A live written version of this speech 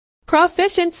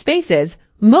Proficient spaces,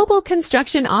 mobile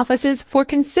construction offices for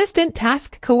consistent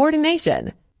task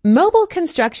coordination. Mobile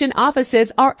construction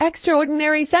offices are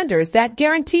extraordinary centers that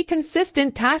guarantee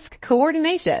consistent task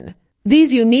coordination.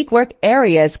 These unique work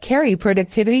areas carry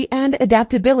productivity and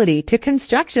adaptability to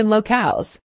construction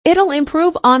locales. It'll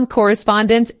improve on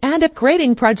correspondence and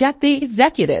upgrading project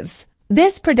executives.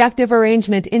 This productive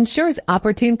arrangement ensures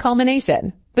opportune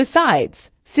culmination. Besides,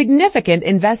 significant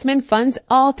investment funds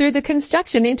all through the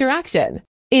construction interaction.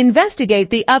 Investigate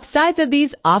the upsides of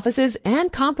these offices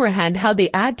and comprehend how they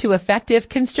add to effective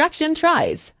construction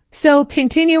tries. So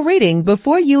continue reading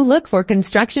before you look for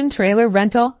construction trailer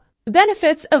rental.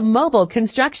 Benefits of mobile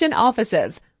construction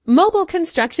offices. Mobile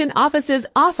construction offices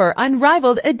offer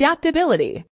unrivaled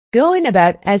adaptability. Going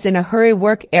about as in a hurry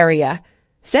work area.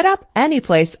 Set up any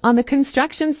place on the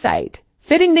construction site,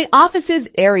 fitting the office's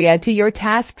area to your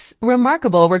task's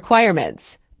remarkable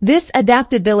requirements. This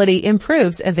adaptability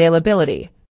improves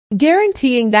availability,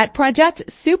 guaranteeing that project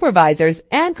supervisors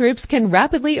and groups can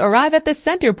rapidly arrive at the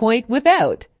center point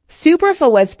without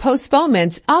superfluous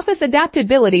postponements. Office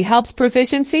adaptability helps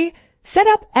proficiency. Set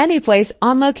up any place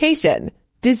on location.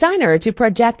 Designer to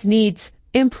project needs.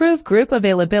 Improve group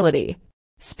availability.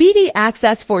 Speedy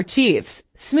access for chiefs.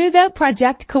 Smooth out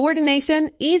project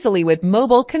coordination easily with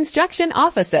mobile construction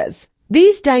offices.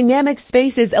 These dynamic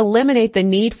spaces eliminate the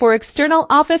need for external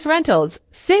office rentals,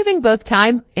 saving both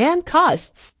time and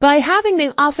costs. By having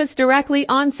the office directly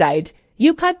on-site,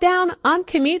 you cut down on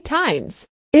commute times.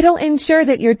 It'll ensure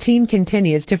that your team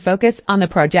continues to focus on the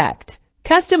project.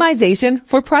 Customization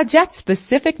for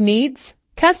project-specific needs.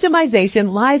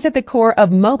 Customization lies at the core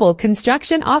of mobile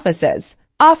construction offices.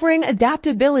 Offering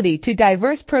adaptability to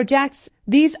diverse projects,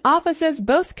 these offices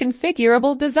boast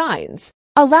configurable designs,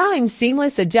 allowing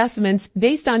seamless adjustments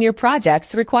based on your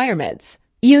project's requirements.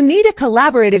 You need a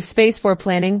collaborative space for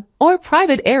planning or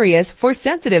private areas for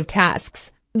sensitive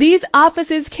tasks. These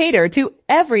offices cater to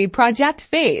every project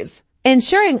phase,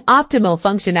 ensuring optimal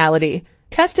functionality.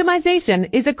 Customization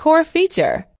is a core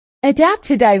feature. Adapt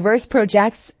to diverse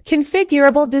projects,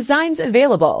 configurable designs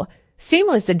available,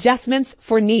 seamless adjustments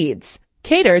for needs.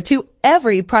 Cater to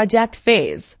every project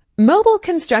phase. Mobile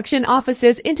construction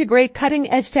offices integrate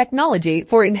cutting-edge technology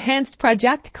for enhanced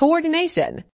project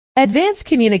coordination. Advanced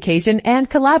communication and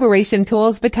collaboration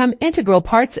tools become integral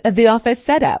parts of the office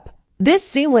setup. This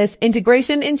seamless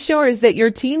integration ensures that your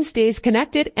team stays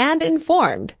connected and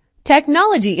informed.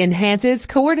 Technology enhances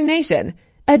coordination.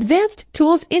 Advanced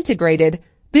tools integrated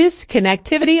boost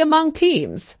connectivity among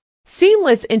teams.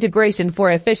 Seamless integration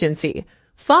for efficiency.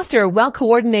 Foster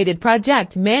well-coordinated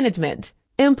project management.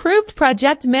 Improved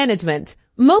project management.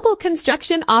 Mobile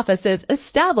construction offices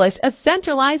establish a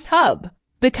centralized hub,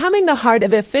 becoming the heart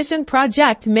of efficient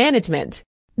project management.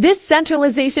 This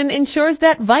centralization ensures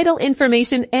that vital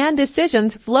information and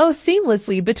decisions flow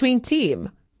seamlessly between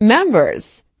team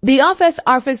members. The office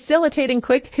are facilitating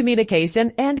quick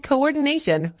communication and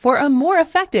coordination for a more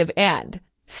effective and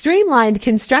streamlined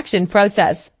construction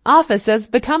process. Offices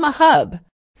become a hub.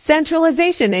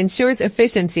 Centralization ensures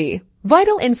efficiency.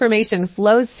 Vital information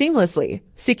flows seamlessly.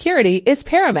 Security is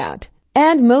paramount.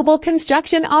 And mobile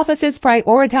construction offices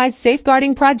prioritize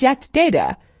safeguarding project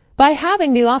data. By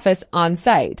having the office on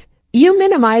site, you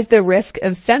minimize the risk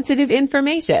of sensitive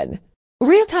information.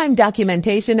 Real-time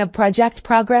documentation of project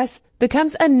progress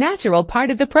becomes a natural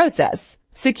part of the process.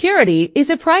 Security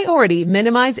is a priority.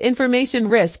 Minimize information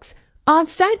risks.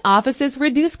 On-site offices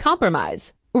reduce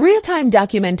compromise. Real-time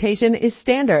documentation is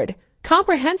standard.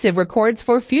 Comprehensive records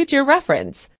for future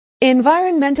reference.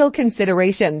 Environmental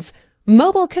considerations.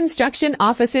 Mobile construction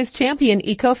offices champion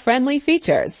eco-friendly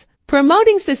features.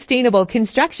 Promoting sustainable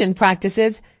construction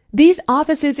practices, these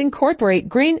offices incorporate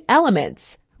green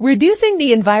elements, reducing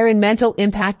the environmental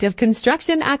impact of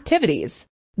construction activities.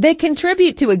 They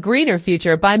contribute to a greener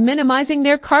future by minimizing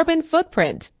their carbon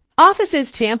footprint.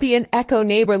 Offices champion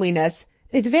eco-neighborliness,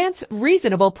 advance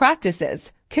reasonable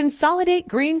practices, consolidate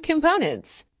green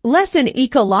components, lessen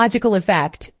ecological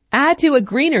effect, add to a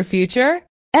greener future.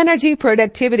 Energy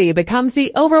productivity becomes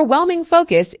the overwhelming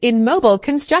focus in mobile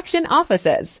construction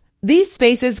offices. These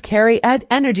spaces carry out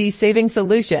energy-saving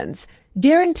solutions,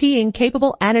 guaranteeing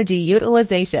capable energy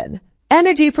utilization.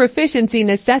 Energy proficiency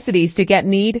necessities to get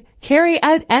need, carry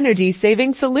out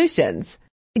energy-saving solutions.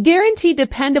 Guarantee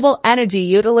dependable energy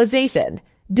utilization,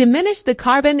 diminish the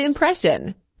carbon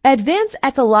impression. Advance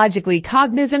ecologically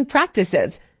cognizant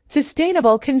practices,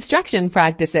 sustainable construction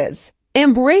practices.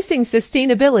 Embracing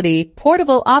sustainability,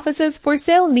 portable offices for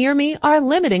sale near me are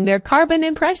limiting their carbon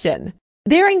impression.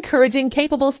 They're encouraging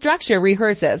capable structure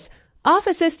rehearses.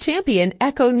 Offices champion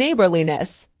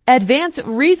eco-neighborliness. Advance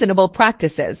reasonable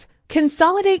practices.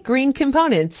 Consolidate green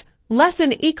components.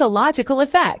 Lessen ecological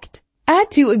effect.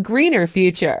 Add to a greener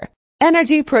future.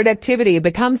 Energy productivity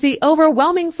becomes the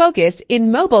overwhelming focus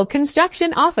in mobile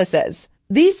construction offices.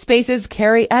 These spaces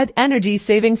carry out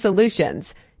energy-saving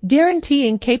solutions,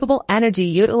 guaranteeing capable energy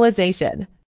utilization.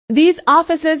 These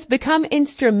offices become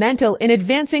instrumental in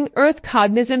advancing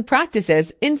Earth-cognizant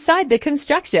practices inside the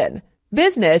construction.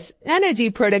 Business, energy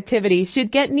productivity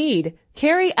should get need,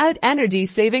 carry out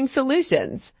energy-saving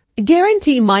solutions.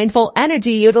 Guarantee mindful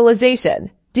energy utilization,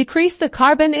 decrease the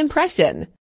carbon impression.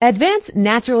 Advance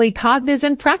naturally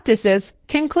cognizant practices.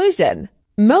 Conclusion.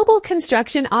 Mobile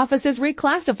construction offices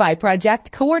reclassify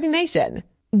project coordination,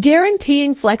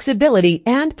 guaranteeing flexibility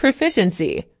and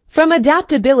proficiency, from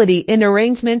adaptability in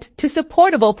arrangement to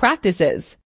supportable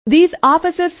practices. These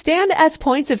offices stand as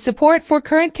points of support for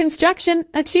current construction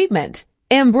achievement.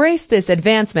 Embrace this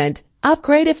advancement,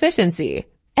 upgrade efficiency,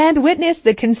 and witness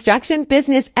the construction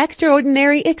business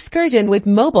extraordinary excursion with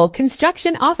mobile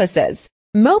construction offices.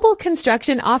 Mobile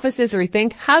construction offices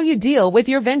rethink how you deal with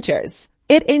your ventures.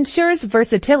 It ensures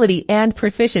versatility and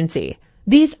proficiency.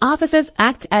 These offices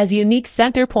act as unique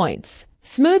center points,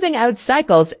 smoothing out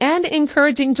cycles and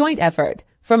encouraging joint effort,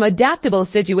 from adaptable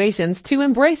situations to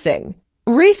embracing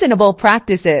reasonable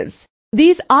practices.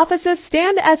 These offices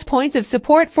stand as points of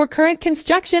support for current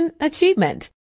construction achievement.